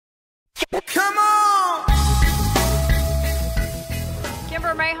Come on!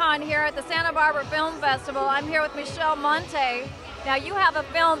 Kimber Mahon here at the Santa Barbara Film Festival. I'm here with Michel Monty. Now you have a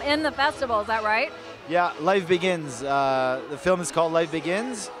film in the festival, is that right? Yeah, Life Begins. The film is called Life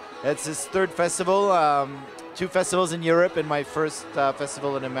Begins. It's his third festival, 2 festivals in Europe and my first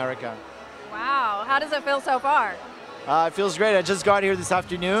festival in America. Wow, how does it feel so far? It feels great. I just got here this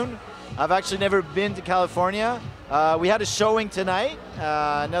afternoon. I've actually never been to California. We had a showing tonight,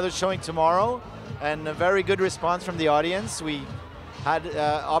 another showing tomorrow, and a very good response from the audience. We had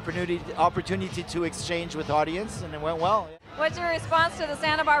opportunity to exchange with audience, and it went well. What's your response to the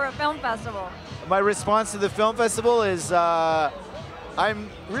Santa Barbara Film Festival? My response to the film festival is I'm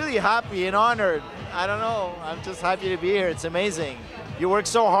really happy and honored. I don't know, I'm just happy to be here. It's amazing. You work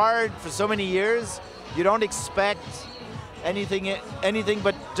so hard for so many years. You don't expect anything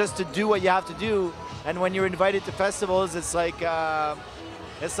but just to do what you have to do. And when you're invited to festivals, it's like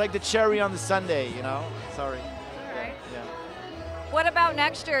the cherry on the sundae, you know? Sorry. All right. Yeah. What about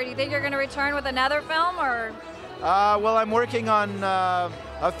next year? Do you think you're going to return with another film, or? Well, I'm working on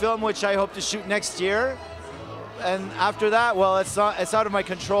a film which I hope to shoot next year. And after that, well, it's out of my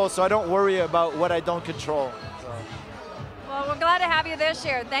control, so I don't worry about what I don't control. So. Well, we're glad to have you this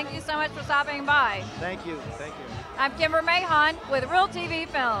year. Thank you so much for stopping by. Thank you. Thank you. I'm Kimber Mahon with Real TV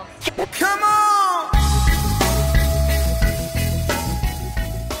Films. Come on!